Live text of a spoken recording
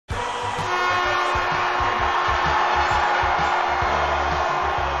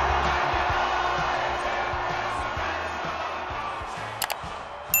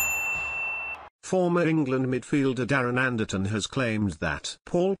Former England midfielder Darren Anderton has claimed that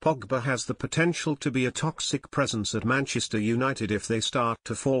Paul Pogba has the potential to be a toxic presence at Manchester United if they start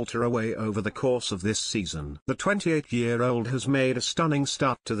to falter away over the course of this season. The 28-year-old has made a stunning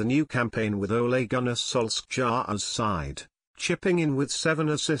start to the new campaign with Ole Gunnar Solskjaer's side, chipping in with 7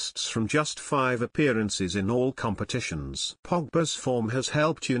 assists from just 5 appearances in all competitions. Pogba's form has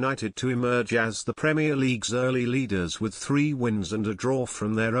helped United to emerge as the Premier League's early leaders with 3 wins and a draw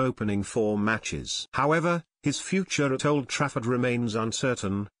from their opening 4 matches. However, his future at Old Trafford remains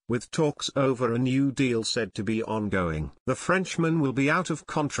uncertain, with talks over a new deal said to be ongoing. The Frenchman will be out of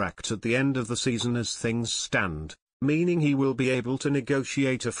contract at the end of the season as things stand, meaning he will be able to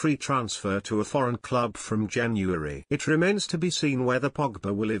negotiate a free transfer to a foreign club from January. It remains to be seen whether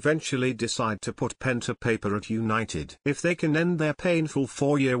Pogba will eventually decide to put pen to paper at United. If they can end their painful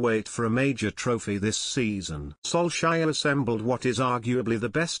 4-year wait for a major trophy this season. Solskjaer assembled what is arguably the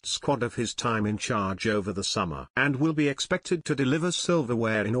best squad of his time in charge over the summer, and will be expected to deliver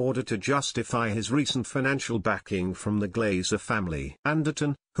silverware in order to justify his recent financial backing from the Glazer family.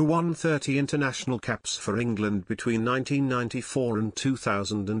 Anderton, who won 30 international caps for England between 1994 and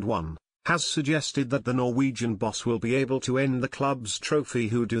 2001, has suggested that the Norwegian boss will be able to end the club's trophy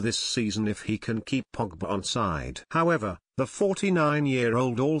hoodoo this season if he can keep Pogba on side. However, the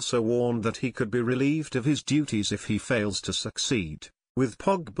 49-year-old also warned that he could be relieved of his duties if he fails to succeed, with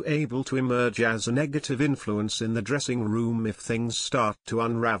Pogba able to emerge as a negative influence in the dressing room if things start to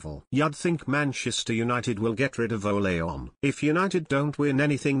unravel. You'd think Manchester United will get rid of Ole Gun. If United don't win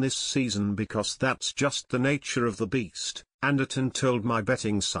anything this season, because that's just the nature of the beast, Anderton told my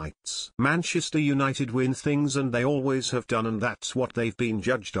betting sites. Manchester United win things and they always have done, and that's what they've been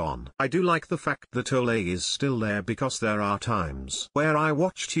judged on. I do like the fact that Ole is still there, because there are times where I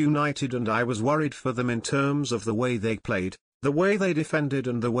watched United and I was worried for them in terms of the way they played, the way they defended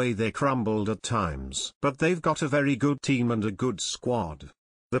and the way they crumbled at times. But they've got a very good team and a good squad.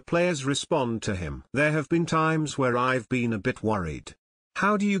 The players respond to him. There have been times where I've been a bit worried.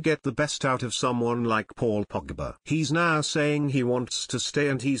 How do you get the best out of someone like Paul Pogba? He's now saying he wants to stay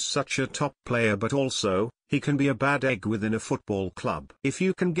and he's such a top player, but also, he can be a bad egg within a football club. If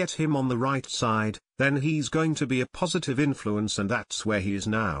you can get him on the right side, then he's going to be a positive influence, and that's where he is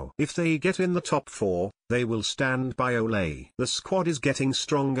now. If they get in the top 4, they will stand by Ole. The squad is getting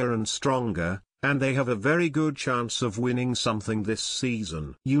stronger and stronger, and they have a very good chance of winning something this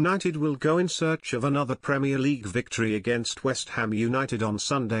season. United will go in search of another Premier League victory against West Ham United on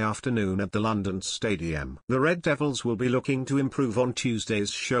Sunday afternoon at the London Stadium. The Red Devils will be looking to improve on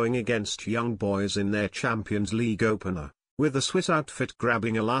Tuesday's showing against Young Boys in their Champions League opener, with the Swiss outfit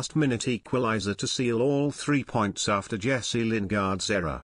grabbing a last-minute equaliser to seal all 3 points after Jesse Lingard's error.